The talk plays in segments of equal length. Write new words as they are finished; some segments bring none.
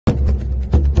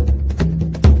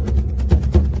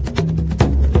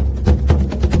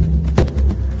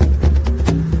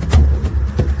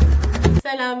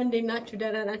ሰላም እንዴት ናችሁ?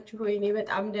 ደህና ናችሁ ወይ? እኔ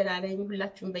በጣም ደህና ነኝ።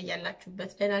 ሁላችሁም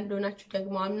በያላችሁበት ደህና እንደሆናችሁ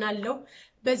ደግሞ አምናለሁ።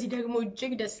 በዚህ ደግሞ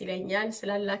እጅግ ደስ ይለኛል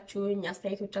ስላላችሁኝ፣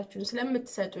 አስተያየቶቻችሁን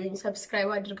ስለምትሰጡኝ፣ ሰብስክራይብ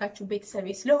አድርጋችሁ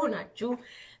ቤተሰቤ ስለሆናችሁ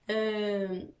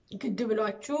ግድ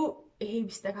ብሏችሁ ይሄ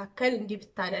ቢስተካከል እንዲህ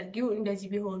ብታደርጊው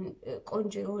እንደዚህ ቢሆን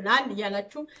ቆንጆ ይሆናል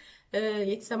እያላችሁ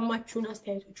የተሰማችሁን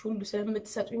አስተያየቶች ሁሉ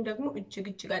ስለምትሰጡኝ ደግሞ እጅግ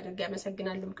አድርጌ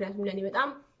አመሰግናለሁ። ምክንያቱም ለኔ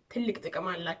በጣም ትልቅ ጥቅም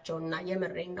አላቸውና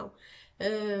የምሬን ነው።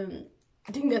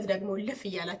 ድንገት ደግሞ ልፍ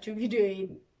እያላችሁ ቪዲዮ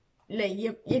ላይ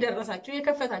የደረሳችሁ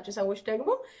የከፈታችሁ ሰዎች ደግሞ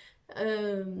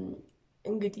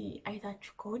እንግዲህ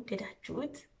አይታችሁ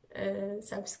ከወደዳችሁት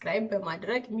ሰብስክራይብ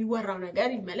በማድረግ የሚወራው ነገር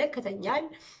ይመለከተኛል፣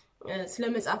 ስለ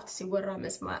መጽሐፍት ሲወራ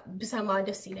ብሰማ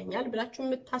ደስ ይለኛል ብላችሁ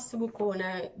የምታስቡ ከሆነ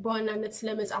በዋናነት ስለ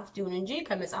መጽሐፍት ይሁን እንጂ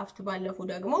ከመጽሐፍት ባለፉ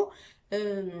ደግሞ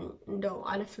እንደው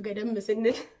አለፍ ገደም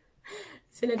ስንል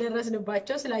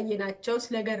ስለደረስንባቸው ስላየናቸው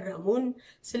ስለገረሙን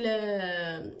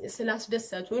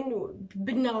ስላስደሰቱን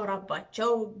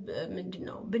ብናወራባቸው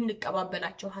ምንድነው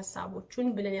ብንቀባበላቸው ሐሳቦቹን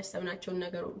ብለን ያሰብናቸውን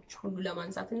ነገሮች ሁሉ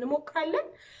ለማንሳት እንሞክራለን።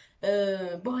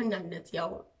 በዋናነት ያው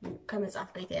ከመጽሐፍ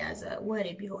ጋር የተያያዘ ወሬ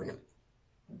ቢሆንም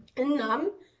እናም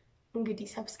እንግዲህ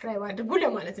ሰብስክራይብ አድርጉ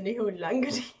ለማለት ነው። ይሁንላ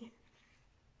እንግዲህ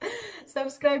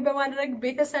ሰብስክራይብ በማድረግ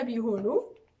ቤተሰብ ይሁኑ።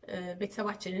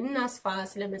 ቤተሰባችንን እናስፋ፣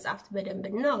 ስለ መጽሐፍት በደንብ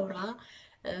እናውራ።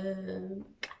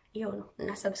 ይሄው ነው እና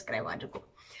ሰብስክራይብ አድርጉ።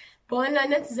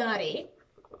 በዋናነት ዛሬ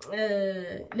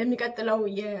ለሚቀጥለው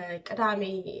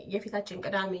የፊታችን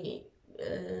ቅዳሜ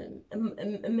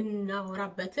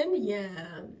የምናወራበትን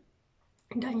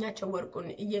የዳኛቸው ወርቁን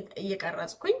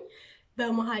እየቀረጽኩኝ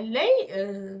በመሃል ላይ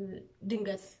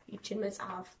ድንገት ይችን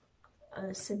መጽሐፍ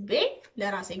ስቤ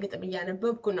ለራሴ ግጥም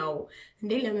እያነበብኩ ነው።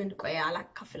 እንዴ ለምን ቆይ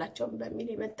አላካፍላቸውም በሚል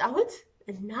የመጣሁት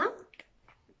እና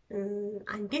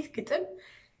አንዲት ግጥም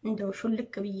እንደው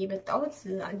ሹልክ ብዬ የመጣሁት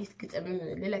አንዲት ግጥም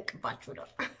ልለቅባችሁ ነው።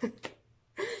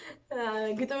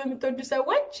 ግጥም የምትወዱ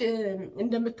ሰዎች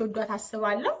እንደምትወዷት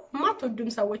አስባለሁ። የማትወዱም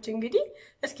ሰዎች እንግዲህ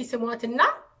እስኪ ስሟትና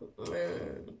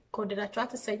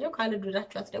ከወደዳችኋት እሰየው፣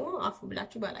 ካልወደዳችኋት ደግሞ አፉ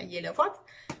ብላችሁ ባላየለፏት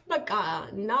በቃ።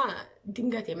 እና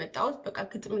ድንገት የመጣሁት በቃ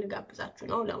ግጥም ልጋብዛችሁ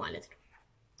ነው ለማለት ነው።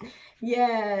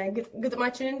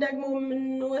 የግጥማችንን ደግሞ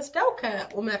የምንወስደው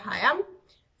ከኡመር ሀያም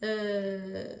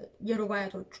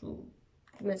የሩባያቶቹ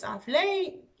መጽሐፍ ላይ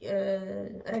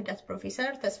ረዳት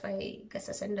ፕሮፌሰር ተስፋዬ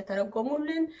ገሰሰ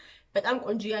እንደተረጎሙልን በጣም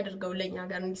ቆንጆ ያድርገው ለኛ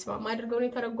ጋር እንዲስማማ አድርገው ነው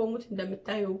የተረጎሙት።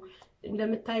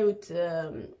 እንደምታዩት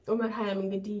ኡመር ሀያም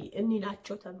እንግዲህ እኒ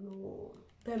ናቸው ተብሎ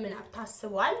በምናብ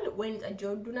ታስቧል። ወይን ጠጅ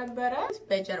ይወዱ ነበረ።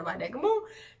 በጀርባ ደግሞ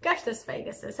ጋሽ ተስፋዬ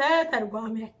ገሰሰ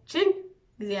ተርጓሚያችን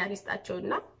እግዚአብሔር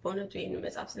ይስጣቸውና በእውነቱ ይሄን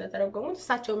መጽሐፍ ስለተረጎሙት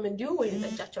እሳቸውም እንዲሁ ወይን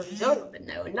ጠጃቸውን ይዘው ነው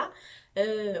ብናየውና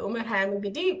ኡመር ሀያም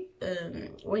እንግዲህ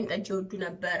ወይን ጠጅ ይወዱ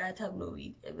ነበረ ተብሎ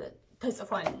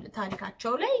ተጽፏል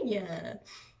ታሪካቸው ላይ።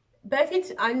 በፊት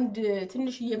አንድ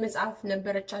ትንሽዬ መጽሐፍ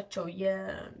ነበረቻቸው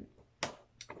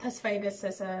የተስፋዬ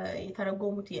ገሰሰ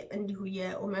የተረጎሙት እንዲሁ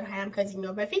የኡመር ሀያም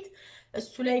ከዚህኛው በፊት።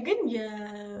 እሱ ላይ ግን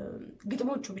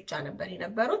የግጥሞቹ ብቻ ነበር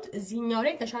የነበሩት። እዚህኛው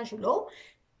ላይ ተሻሽሎ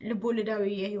ልቦለዳዊ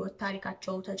የህይወት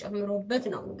ታሪካቸው ተጨምሮበት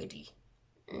ነው እንግዲህ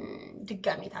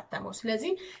ድጋሚ ታተመው።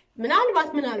 ስለዚህ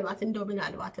ምናልባት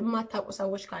የማታውቁ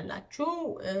ሰዎች ካላችሁ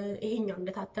ይሄኛው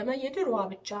እንደታተመ የድሮዋ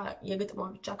ብቻ የግጥሟ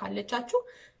ብቻ ካለቻችሁ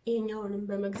ይሄኛውንም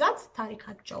በመግዛት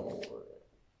ታሪካቸው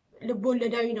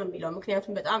ልቦለዳዊ ነው የሚለው።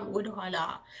 ምክንያቱም በጣም ወደኋላ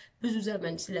ብዙ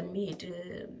ዘመን ስለሚሄድ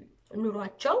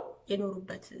ኑሯቸው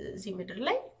የኖሩበት እዚህ ምድር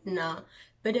ላይ እና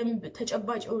በደንብ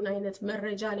ተጨባጭ የሆነ አይነት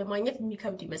መረጃ ለማግኘት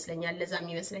የሚከብድ ይመስለኛል። ለዛም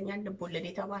ይመስለኛል ልቦለድ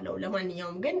የተባለው።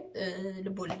 ለማንኛውም ግን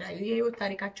ልቦለዳዊ የህይወት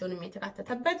ታሪካቸውንም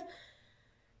የተካተተበት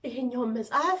ይሄኛውን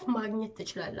መጽሐፍ ማግኘት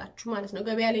ትችላላችሁ ማለት ነው።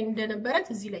 ገበያ ላይ እንደነበረ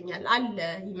ትዝ ይለኛል አለ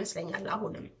ይመስለኛል።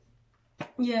 አሁንም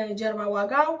የጀርባ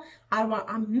ዋጋው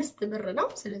 45 ብር ነው።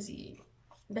 ስለዚህ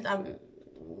በጣም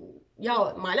ያው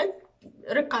ማለት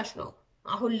ርካሽ ነው።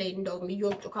 አሁን ላይ እንደውም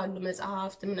እየወጡ ካሉ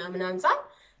መጽሐፍት ምናምን አንፃር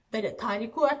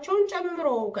ታሪካቸውን ጨምሮ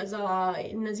ከዛ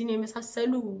እነዚህን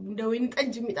የመሳሰሉ እንደ ወይን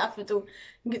ጠጅ የሚጣፍጡ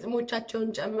ግጥሞቻቸውን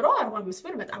ጨምሮ 45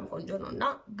 ብር በጣም ቆንጆ ነውና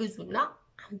ግዙና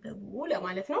አንብቡ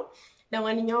ለማለት ነው።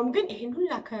 ለማንኛውም ግን ይሄን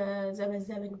ሁላ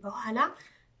ከዘበዘብን በኋላ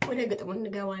ወደ ግጥሙ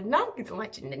እንገባና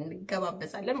ግጥማችንን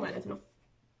እንገባበዛለን ማለት ነው።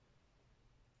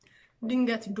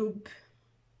 ድንገት ዱብ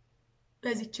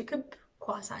በዚህች ክብ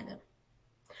ኳስ አለም፣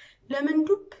 ለምን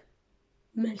ዱብ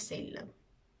መልስ የለም።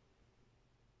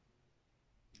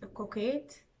 እኮ ከየት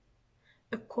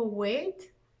እኮ ወየት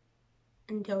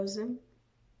እንዲያው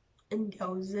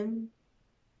ዝም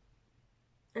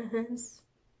እህስ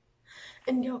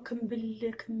እንዲያው ክምብል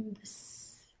ክምብስ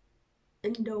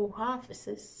እንደ ውሃ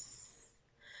ፍስስ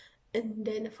እንደ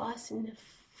ንፋስ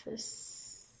ንፍስ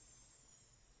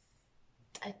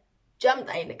ጠጃም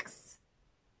ጣይልቅስ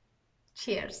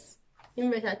ቺርስ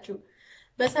ይመቻችሁ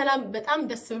በሰላም በጣም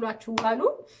ደስ ብሏችሁ ዋሉ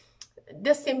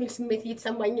ደስ የሚል ስሜት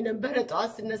እየተሰማኝ ነበር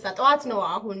ጠዋት ስነሳ ጠዋት ነው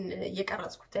አሁን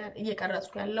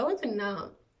እየቀረጽኩ ያለሁት እና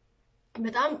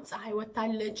በጣም ፀሐይ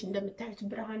ወጣለች እንደምታዩት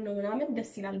ብርሃን ነው ምናምን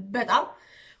ደስ ይላል በጣም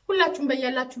ሁላችሁም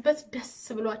በያላችሁበት ደስ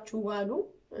ብሏችሁ ዋሉ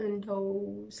እንደው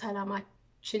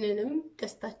ሰላማችንንም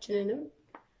ደስታችንንም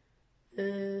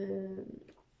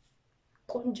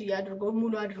ቆንጆ ያድርጎ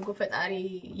ሙሉ አድርጎ ፈጣሪ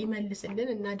ይመልስልን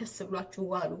እና ደስ ብሏችሁ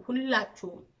ዋሉ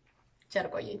ሁላችሁ ቸር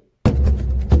ቆየኝ